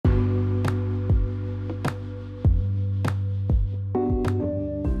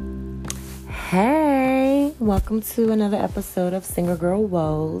Hey, welcome to another episode of Single Girl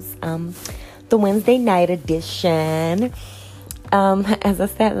Woes, the Wednesday night edition. As I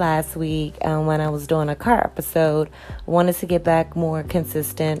said last week, when I was doing a car episode, I wanted to get back more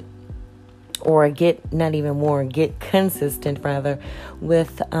consistent, or get consistent rather,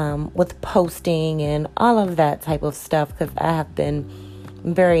 with posting and all of that type of stuff, because I have been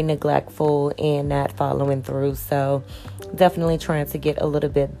very neglectful and not following through. So definitely trying to get a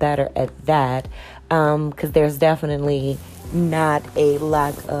little bit better at that, because there's definitely not a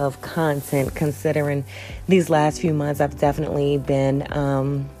lack of content, considering these last few months I've definitely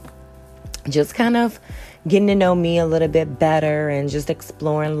been just kind of getting to know me a little bit better and just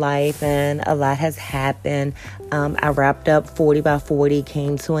exploring life, and a lot has happened. I wrapped up 40 by 40,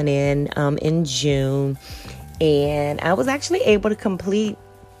 came to an end in June, and I was actually able to complete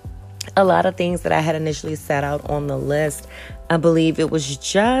a lot of things that I had initially set out on the list. I believe it was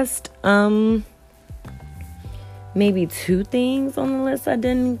just maybe 2 things on the list I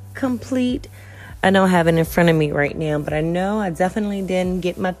didn't complete. I don't have it in front of me right now, but I know I definitely didn't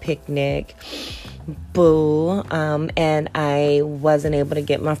get my picnic. Boo. And I wasn't able to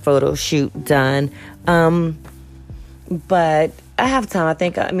get my photo shoot done. But I have time.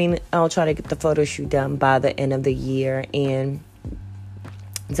 I'll try to get the photo shoot done by the end of the year, and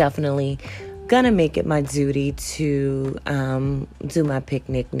definitely gonna make it my duty to do my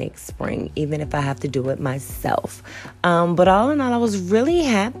picnic next spring, even if I have to do it myself. But all in all, I was really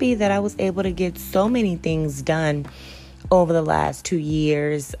happy that I was able to get so many things done over the last 2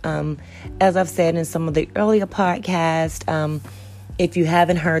 years. As I've said in some of the earlier podcasts, if you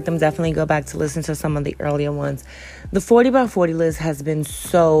haven't heard them, definitely go back to listen to some of the earlier ones. The 40 by 40 list has been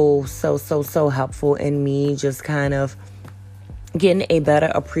so helpful in me just kind of getting a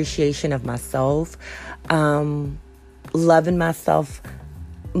better appreciation of myself, loving myself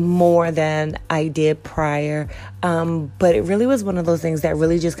more than I did prior. But it really was one of those things that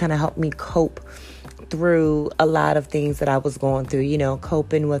really just kind of helped me cope through a lot of things that I was going through,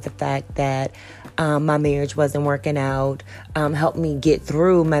 coping with the fact that my marriage wasn't working out, helped me get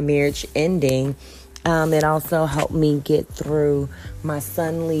through my marriage ending. It also helped me get through my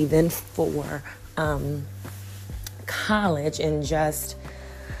son leaving for college. And just,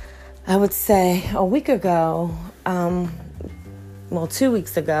 I would say a week ago, 2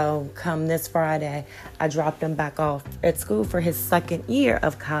 weeks ago, come this Friday, I dropped him back off at school for his second year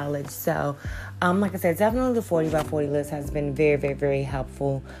of college. So, like I said, definitely the 40 by 40 list has been very, very, very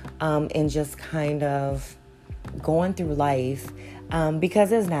helpful in just kind of going through life,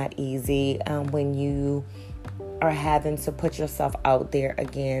 because it's not easy when you are having to put yourself out there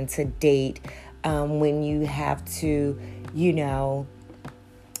again to date, when you have to,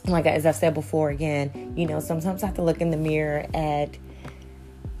 like as I've said before again, sometimes I have to look in the mirror at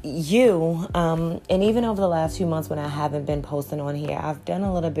you. And even over the last few months when I haven't been posting on here, I've done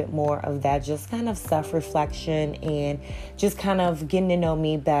a little bit more of that, just kind of self-reflection and just kind of getting to know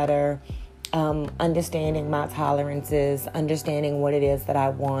me better, understanding my tolerances, understanding what it is that I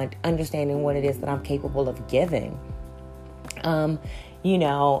want, understanding what it is that I'm capable of giving.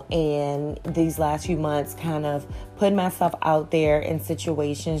 And these last few months kind of putting myself out there in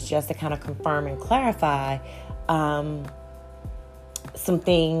situations just to kind of confirm and clarify some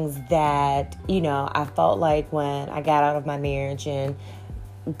things that, I felt like when I got out of my marriage and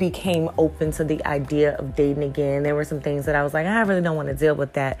became open to the idea of dating again, there were some things that I was like, I really don't want to deal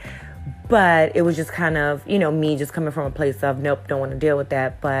with that. But it was just kind of, me just coming from a place of, nope, don't want to deal with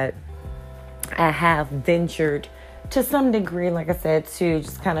that. But I have ventured to some degree, like I said, to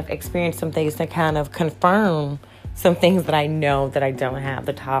just kind of experience some things to kind of confirm some things that I know that I don't have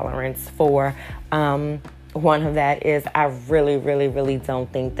the tolerance for. One of that is I really, really, really don't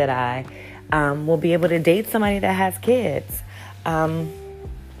think that I will be able to date somebody that has kids. I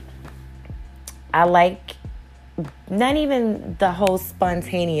like not even the whole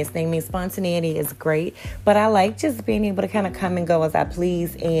spontaneous thing. I mean, spontaneity is great, but I like just being able to kind of come and go as I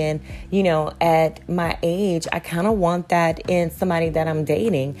please. And, at my age, I kind of want that in somebody that I'm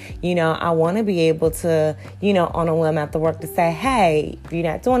dating. I want to be able to, on a whim after work to say, hey, if you're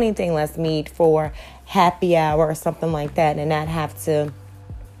not doing anything, let's meet for happy hour or something like that, and not have to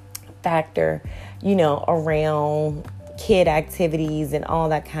factor, around kid activities and all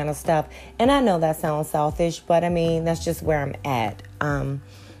that kind of stuff. And I know that sounds selfish, but I mean, that's just where I'm at.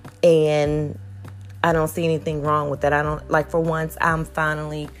 And I don't see anything wrong with that. I don't, like, for once, I'm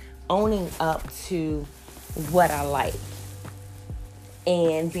finally owning up to what I like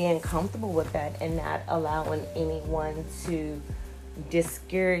and being comfortable with that, and not allowing anyone to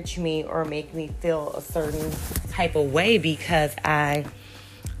discourage me or make me feel a certain type of way because I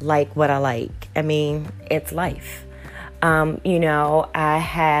like what I like. I mean, it's life. I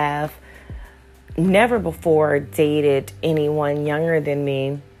have never before dated anyone younger than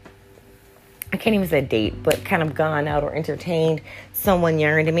me. I can't even say date, but kind of gone out or entertained someone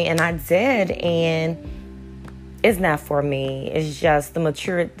younger than me. And I did, and it's not for me. It's just the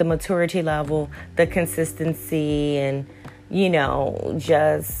maturity level, the consistency, and,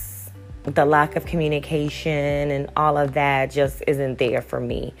 just the lack of communication and all of that just isn't there for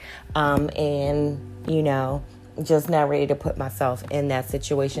me. Just not ready to put myself in that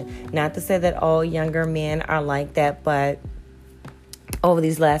situation. Not to say that all younger men are like that, but over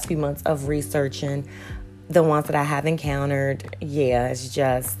these last few months of researching the ones that I have encountered, it's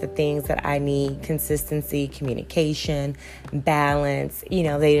just the things that I need: consistency, communication, balance. They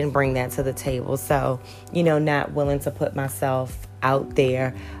didn't bring that to the table. So, not willing to put myself out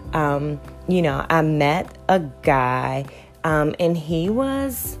there. I met a guy, and he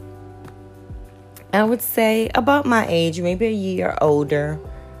was, I would say, about my age, maybe a year older,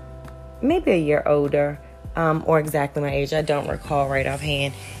 or exactly my age. I don't recall right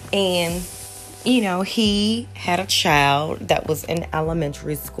offhand. And, he had a child that was in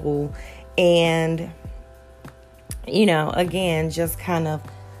elementary school. And, again, just kind of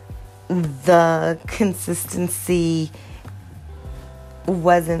the consistency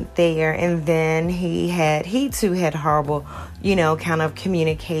wasn't there. And then he too had horrible, kind of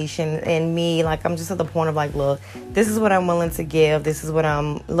communication. And me, like, I'm just at the point of like, look, this is what I'm willing to give. This is what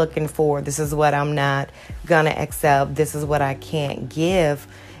I'm looking for. This is what I'm not gonna accept. This is what I can't give.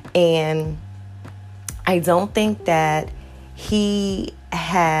 And I don't think that he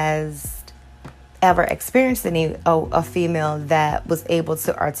has ever experienced a female that was able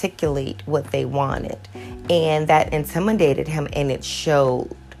to articulate what they wanted, and that intimidated him, and it showed.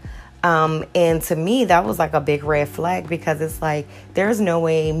 And to me, that was like a big red flag, because it's like, there's no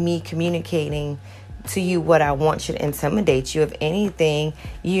way me communicating to you what I want should intimidate you. If anything,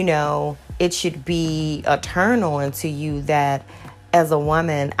 it should be a turn on to you that as a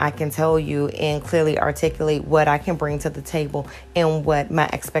woman, I can tell you and clearly articulate what I can bring to the table and what my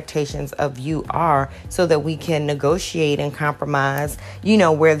expectations of you are, so that we can negotiate and compromise,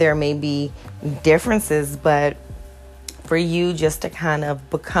 where there may be differences. But for you just to kind of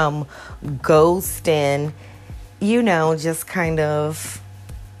become ghost and, just kind of,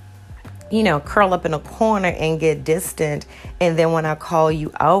 curl up in a corner and get distant. And then when I call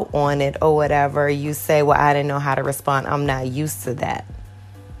you out on it or whatever, you say, well, I didn't know how to respond. I'm not used to that.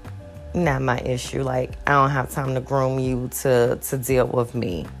 Not my issue. Like, I don't have time to groom you to deal with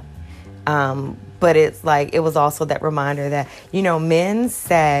me. But it's like, it was also that reminder that, men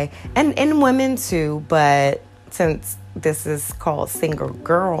say, and women too, but since this is called single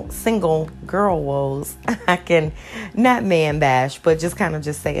girl woes, I can not man bash, but just kind of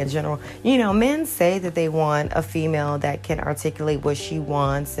just say in general, men say that they want a female that can articulate what she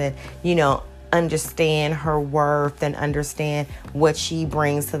wants and, understand her worth and understand what she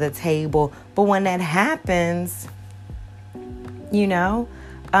brings to the table. But when that happens,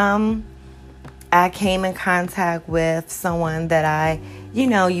 I came in contact with someone that I,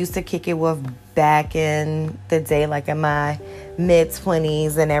 used to kick it with back in the day, like in my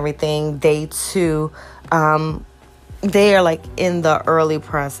mid-20s and everything. They too, they are like in the early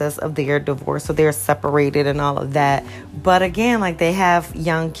process of their divorce, so they're separated and all of that. But again, like, they have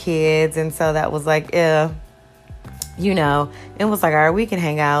young kids, and so that was like, it was like, all right, we can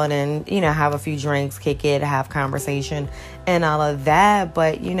hang out and, have a few drinks, kick it, have conversation and all of that.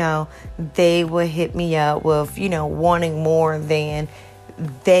 But, they would hit me up with, wanting more than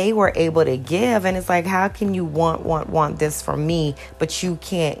they were able to give. And it's like, how can you want this from me, but you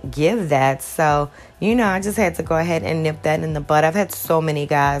can't give that? So, I just had to go ahead and nip that in the bud. I've had so many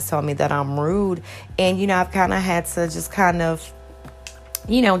guys tell me that I'm rude. And, I've kind of had to just kind of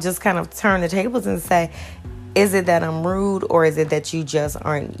turn the tables and say, is it that I'm rude, or is it that you just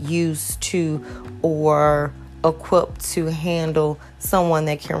aren't used to or equipped to handle someone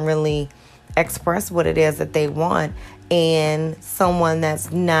that can really express what it is that they want, and someone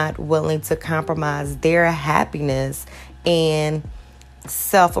that's not willing to compromise their happiness and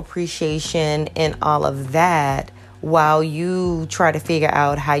self-appreciation and all of that while you try to figure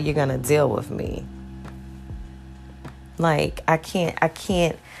out how you're going to deal with me? Like, I can't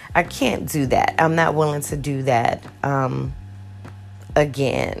do that. I'm not willing to do that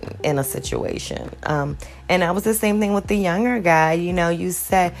again in a situation. And that was the same thing with the younger guy. You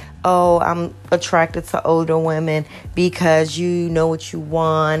say, oh, I'm attracted to older women because you know what you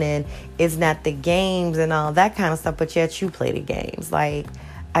want and it's not the games and all that kind of stuff, but yet you play the games. Like,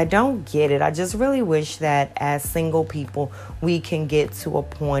 I don't get it. I just really wish that as single people, we can get to a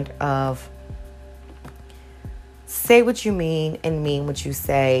point of say what you mean and mean what you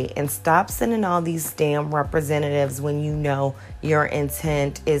say, and stop sending all these damn representatives when you know your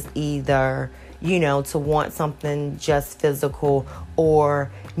intent is either, to want something just physical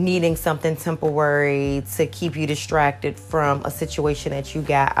or needing something temporary to keep you distracted from a situation that you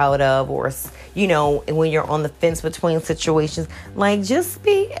got out of, or, when you're on the fence between situations. Like, just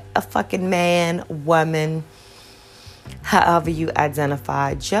be a fucking man, woman, however you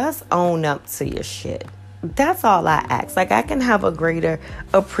identify. Just own up to your shit. That's all I ask. Like, I can have a greater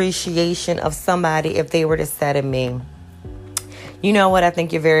appreciation of somebody if they were to say to me, you know what, I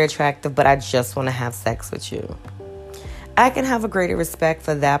think you're very attractive, but I just want to have sex with you. I can have a greater respect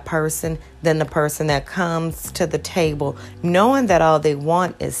for that person than the person that comes to the table knowing that all they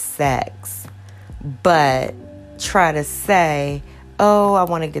want is sex, but try to say, oh, I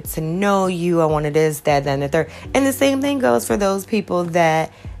want to get to know you, I want to this, that, and the third. And the same thing goes for those people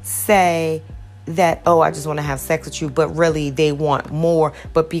that say that, oh, I just want to have sex with you, but really they want more.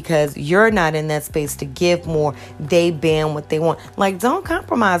 But because you're not in that space to give more, they ban what they want. Like, don't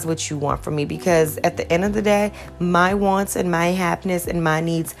compromise what you want from me, because at the end of the day, my wants and my happiness and my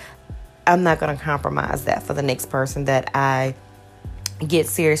needs, I'm not going to compromise that for the next person that I get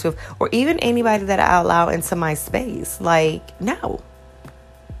serious with, or even anybody that I allow into my space. Like, no,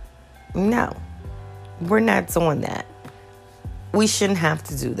 we're not doing that. We shouldn't have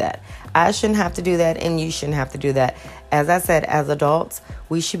to do that. I shouldn't have to do that, and you shouldn't have to do that. As I said, as adults,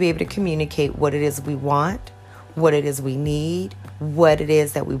 we should be able to communicate what it is we want, what it is we need, what it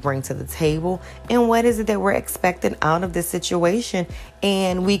is that we bring to the table, and what is it that we're expecting out of this situation.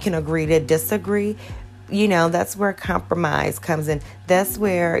 And we can agree to disagree. That's where compromise comes in. That's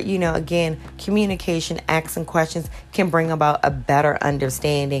where, again, communication, asking questions can bring about a better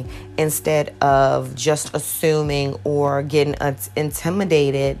understanding, instead of just assuming or getting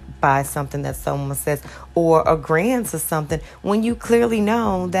intimidated by something that someone says, or agreeing to something when you clearly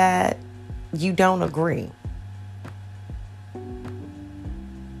know that you don't agree.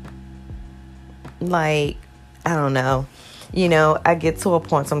 Like, I don't know. I get to a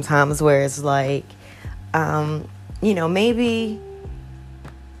point sometimes where it's like, maybe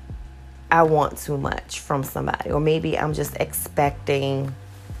I want too much from somebody, or maybe I'm just expecting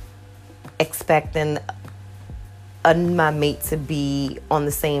my mate to be on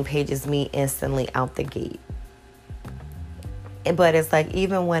the same page as me instantly out the gate. But it's like,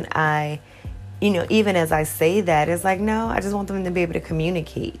 even when even as I say that, it's like, no, I just want them to be able to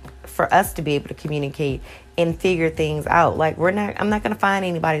communicate, for us to be able to communicate and figure things out. Like, I'm not going to find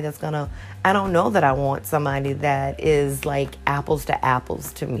anybody I don't know that I want somebody that is like apples to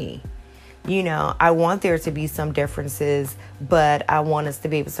apples to me. I want there to be some differences, but I want us to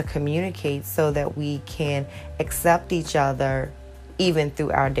be able to communicate so that we can accept each other even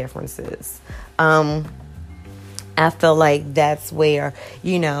through our differences. I feel like that's where,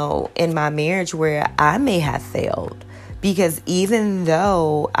 in my marriage, where I may have failed. Because even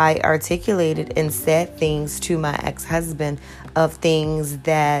though I articulated and said things to my ex-husband of things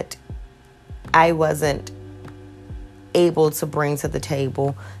that I wasn't able to bring to the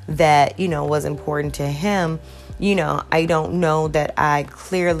table that, was important to him, I don't know that I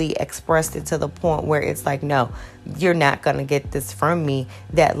clearly expressed it to the point where it's like, no, you're not going to get this from me,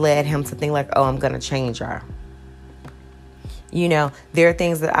 that led him to think like, oh, I'm going to change her. There are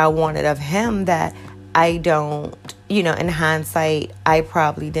things that I wanted of him that I don't, in hindsight, I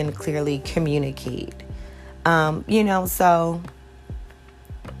probably didn't clearly communicate. So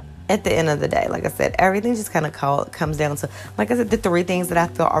at the end of the day, like I said, everything just kind of comes down to, like I said, the three things that I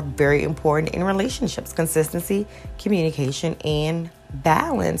feel are very important in relationships: consistency, communication, and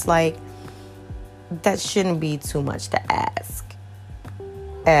balance. Like, that shouldn't be too much to ask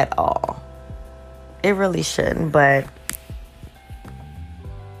at all. It really shouldn't, but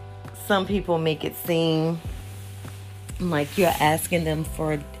some people make it seem like you're asking them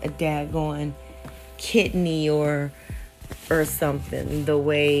for a daggone kidney or something, the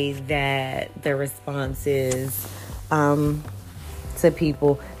way that the response is to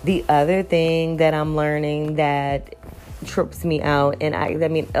people. The other thing that I'm learning that trips me out, and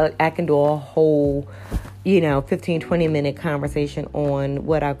I can do a whole 15-20 minute conversation on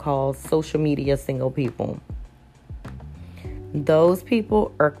what I call social media single people. Those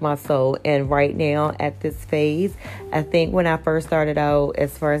people irk my soul. And right now at this phase, I think when I first started out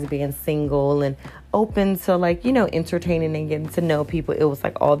as far as being single and open to entertaining and getting to know people, it was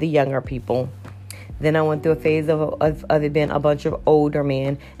like all the younger people. Then I went through a phase of it being a bunch of older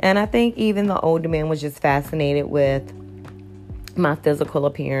men. And I think even the older man was just fascinated with my physical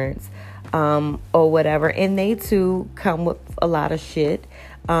appearance, or whatever. And they too come with a lot of shit.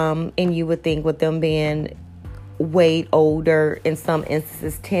 And you would think with them being way older, in some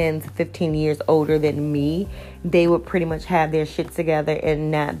instances 10 to 15 years older than me, they would pretty much have their shit together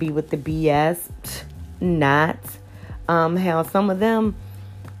and not be with the BS. Not. Hell, some of them,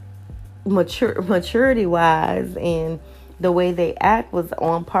 maturity wise and the way they act was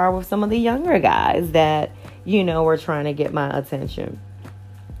on par with some of the younger guys that, were trying to get my attention.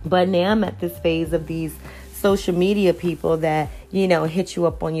 But now I'm at this phase of these social media people that, hit you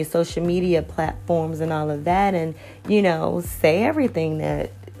up on your social media platforms and all of that, and, say everything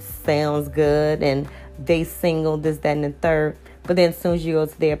that sounds good, and they single, this, that, and the third. But then as soon as you go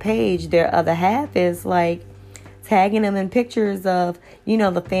to their page, their other half is like tagging them in pictures of,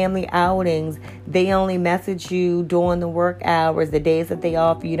 the family outings. They only message you during the work hours, the days that they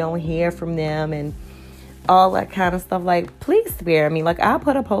off, you don't hear from them, and all that kind of stuff. Like, please spare me. Like, I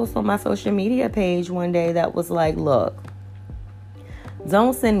put a post on my social media page one day that was like, look,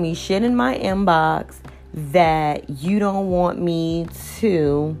 don't send me shit in my inbox that you don't want me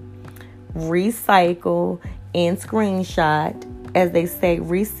to recycle and screenshot, as they say,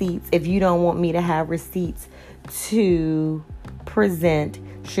 receipts, if you don't want me to have receipts to present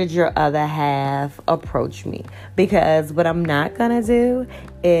should your other half approach me. Because what I'm not gonna do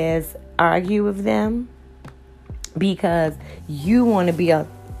is argue with them because you want to be a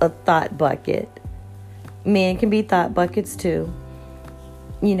thought bucket. Men can be thought buckets too.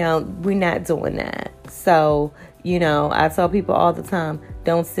 We're not doing that. So, I tell people all the time,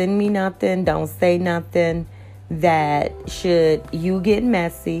 don't send me nothing, don't say nothing that should you get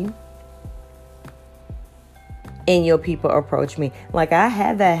messy and your people approach me. Like, I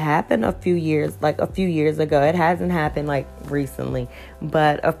had that happen a few years ago. It hasn't happened like recently,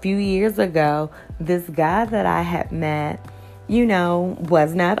 but a few years ago, this guy that I had met,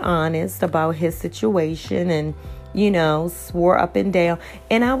 was not honest about his situation and, swore up and down.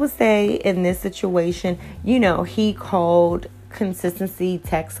 And I would say in this situation, he called consistency,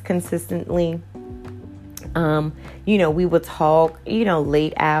 text consistently. We would talk,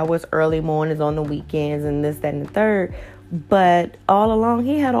 late hours, early mornings on the weekends and this, that, and the third. But all along,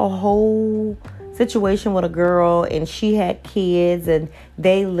 he had a whole situation with a girl and she had kids and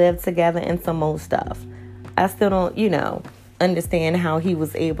they lived together and some more stuff. I still don't, understand how he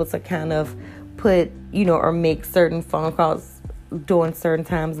was able to kind of put, or make certain phone calls during certain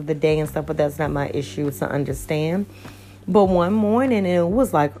times of the day and stuff, but that's not my issue to understand. But one morning, and it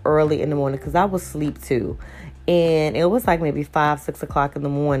was like early in the morning because I was asleep too. And it was like maybe 5-6 o'clock in the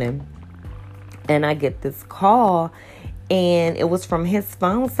morning. And I get this call and it was from his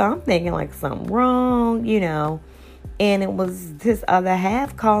phone. So I'm thinking like something wrong, And it was this other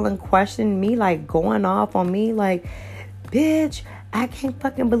half calling, questioning me, like going off on me like, bitch, I can't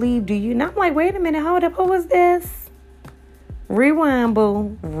fucking believe you. And I'm like, wait a minute, hold up, who was this? Rewind,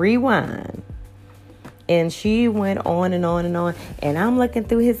 boo, rewind. And she went on and on and on. And I'm looking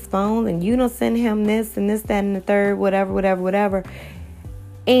through his phone and you don't send him this and this, that, and the third, whatever.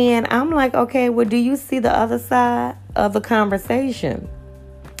 And I'm like, okay, well, do you see the other side of the conversation?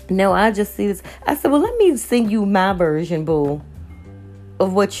 No, I just see this. I said, well, let me send you my version, boo,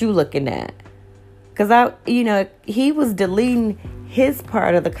 of what you looking at. Because he was deleting his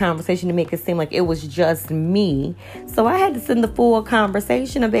part of the conversation to make it seem like it was just me. So I had to send the full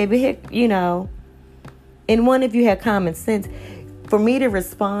conversation of, baby, and one, if you had common sense, for me to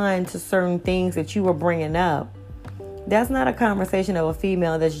respond to certain things that you were bringing up, that's not a conversation of a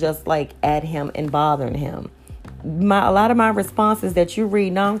female that's just like at him and bothering him. A lot of my responses that you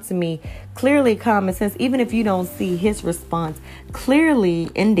read off to me, clearly common sense, even if you don't see his response, clearly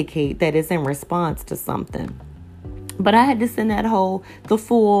indicate that it's in response to something. But I had to send the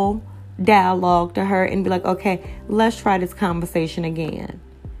full dialogue to her and be like, okay, let's try this conversation again.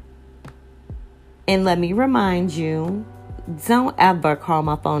 And let me remind you, don't ever call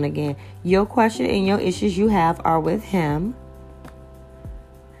my phone again. Your question and your issues you have are with him.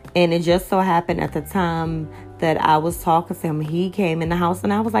 And it just so happened at the time that I was talking to him, he came in the house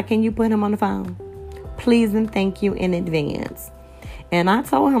and I was like, can you put him on the phone? Please and thank you in advance. And I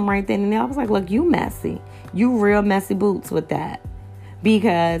told him right then and there, I was like, look, you messy. You real messy boots with that.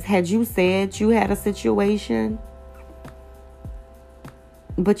 Because had you said you had a situation,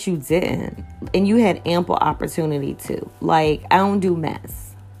 but you didn't. And you had ample opportunity to. Like, I don't do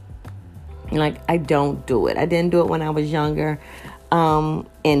mess. Like, I don't do it. I didn't do it when I was younger.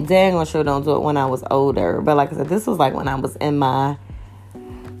 And dang on sure don't do it when I was older. But like I said, this was like when I was in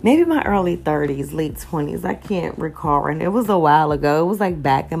maybe my early 30s, late 20s. I can't recall. And it was a while ago. It was like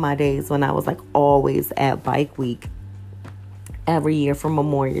back in my days when I was like always at Bike Week. every year for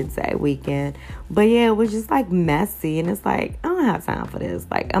Memorial Day weekend. But yeah, it was just like messy, and it's like, I don't have time for this.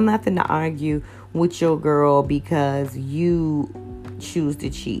 Like, I'm not finna argue with your girl because you choose to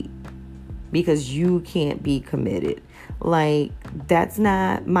cheat, because you can't be committed. Like, that's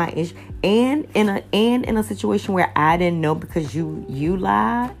not my issue. And in a situation where I didn't know because you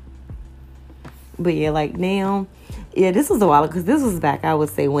lied. But yeah, like now, yeah, this was a while, because this was back, I would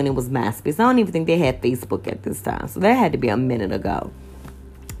say, when it was MySpace. I don't even think they had Facebook at this time, so that had to be a minute ago.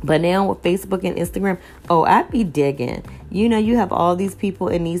 But now with Facebook and Instagram, I'd be digging. You know, you have all these people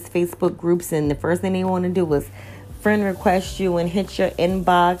in these Facebook groups, and the first thing they want to do is friend request you and hit your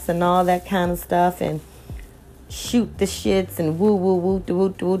inbox and all that kind of stuff, and shoot the shits and woo woo woo woo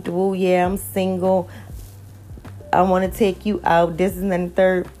woo woo woo. Yeah, I'm single. I want to take you out. This and then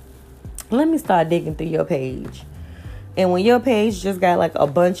third. Let me start digging through your page. And when your page just got like a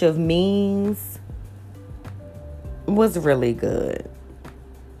bunch of memes, what's really good?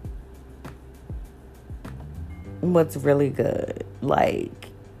 What's really good? Like,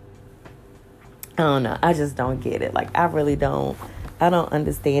 I don't know. I just don't get it. Like, I really don't. I don't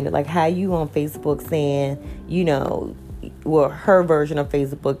understand it. Like, how you on Facebook saying, you know, well, her version of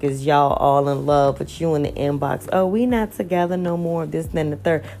Facebook is y'all all in love, but you in the inbox, oh, we not together no more, this and then the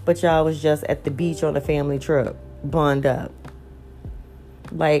third, but y'all was just at the beach on a family trip, bond up.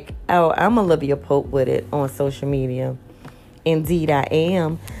 Like, I'm Olivia Pope with it on social media. Indeed I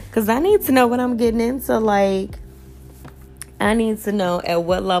am, because I need to know what I'm getting into. Like, I need to know at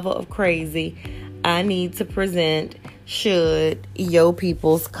what level of crazy I need to present should yo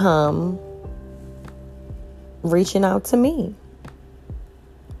peoples come reaching out to me.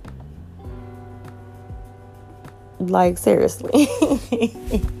 Like, seriously.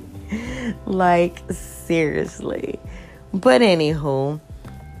 Like, seriously. But anywho,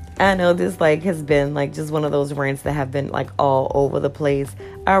 I know this like has been like just one of those rants that have been like all over the place.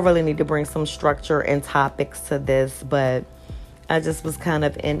 I really need to bring some structure and topics to this, but I just was kind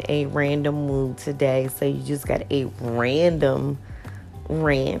of in a random mood today. So you just got a random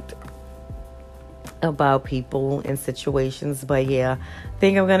rant about people and situations. But yeah, I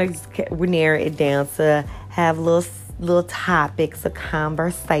think I'm going to narrow it down to have little topics of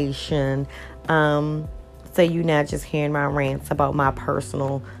conversation. So you're not just hearing my rants about my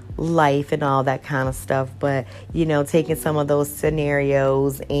personal life and all that kind of stuff, but, you know, taking some of those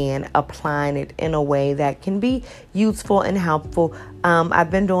scenarios and applying it in a way that can be useful and helpful.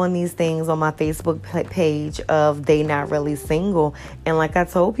 I've been doing these things on my Facebook page of They Not Really Single. And like I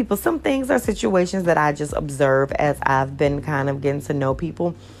told people, some things are situations that I just observe as I've been kind of getting to know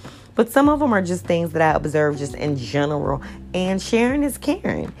people. But some of them are just things that I observe just in general. And sharing is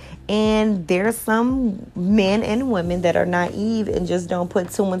caring. And there's some men and women that are naive and just don't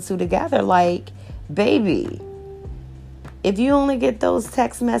put two and two together. Like, baby, if you only get those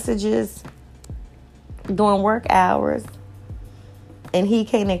text messages during work hours and he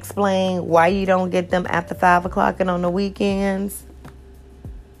can't explain why you don't get them after 5 o'clock and on the weekends,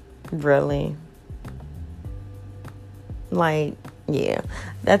 really? Like, yeah,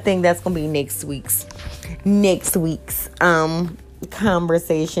 I think that's gonna be next week's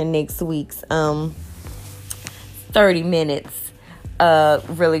conversation. Next week's 30 minutes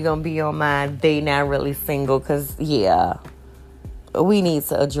really gonna be on my They Not Really Single, because yeah, we need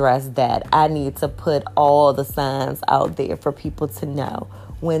to address that. I need to put all the signs out there for people to know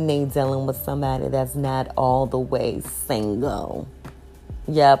when they dealing with somebody that's not all the way single.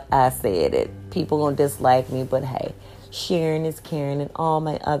 Yep, I said it. People gonna dislike me, but hey, sharing is caring, and all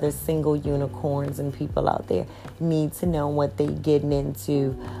my other single unicorns and people out there need to know what they getting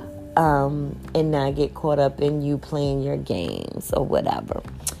into, and not get caught up in you playing your games or whatever.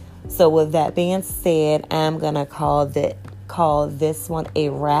 So with that being said, I'm gonna call this one a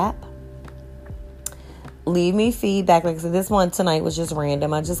wrap. Leave me feedback. Like I said, this one tonight was just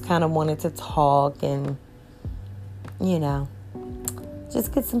random. I just kind of wanted to talk and, you know,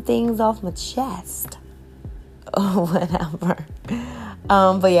 just get some things off my chest. Or whatever.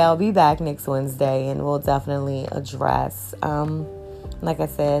 But yeah, I'll be back next Wednesday, and we'll definitely address, like I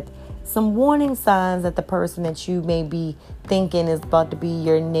said, some warning signs that the person that you may be thinking is about to be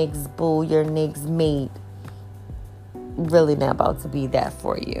your next boo, your next mate, really not about to be that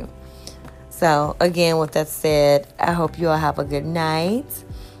for you. So again, with that said, I hope you all have a good night.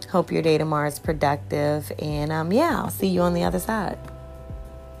 Hope your day tomorrow is productive, and yeah, I'll see you on the other side.